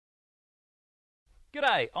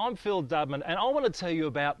G'day, I'm Phil Dubman and I want to tell you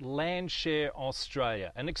about Landshare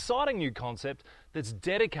Australia, an exciting new concept that's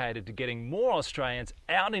dedicated to getting more Australians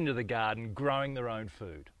out into the garden growing their own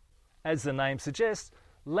food. As the name suggests,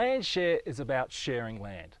 Landshare is about sharing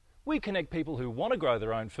land. We connect people who want to grow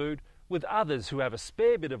their own food with others who have a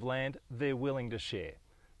spare bit of land they're willing to share.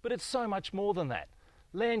 But it's so much more than that.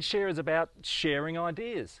 Landshare is about sharing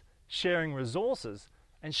ideas, sharing resources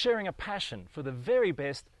and sharing a passion for the very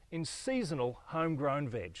best in seasonal homegrown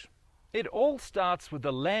veg. It all starts with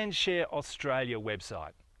the Landshare Australia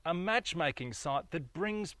website, a matchmaking site that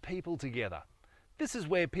brings people together. This is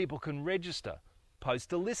where people can register,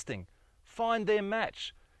 post a listing, find their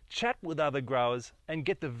match, chat with other growers and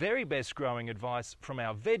get the very best growing advice from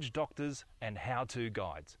our veg doctors and how-to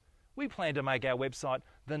guides. We plan to make our website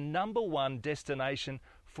the #1 destination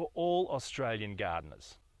for all Australian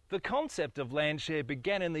gardeners. The concept of Landshare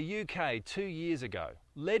began in the UK 2 years ago,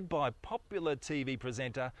 led by popular TV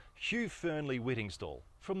presenter Hugh Fearnley-Whittingstall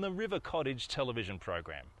from the River Cottage television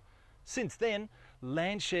program. Since then,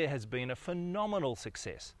 Landshare has been a phenomenal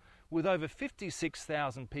success, with over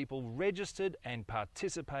 56,000 people registered and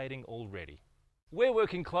participating already. We're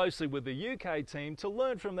working closely with the UK team to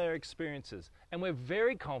learn from their experiences, and we're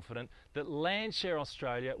very confident that Landshare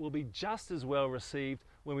Australia will be just as well received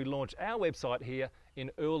when we launch our website here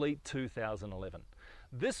in early 2011.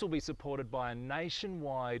 This will be supported by a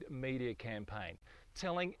nationwide media campaign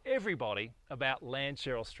telling everybody about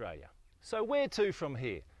Landshare Australia. So where to from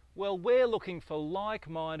here? Well, we're looking for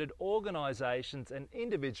like-minded organisations and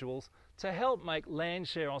individuals to help make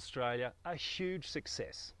Landshare Australia a huge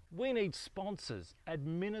success. We need sponsors,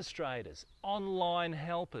 administrators, online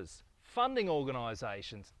helpers, funding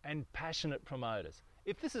organisations and passionate promoters.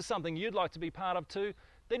 If this is something you'd like to be part of too,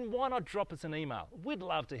 then why not drop us an email? We'd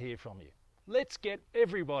love to hear from you. Let's get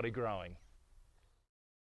everybody growing.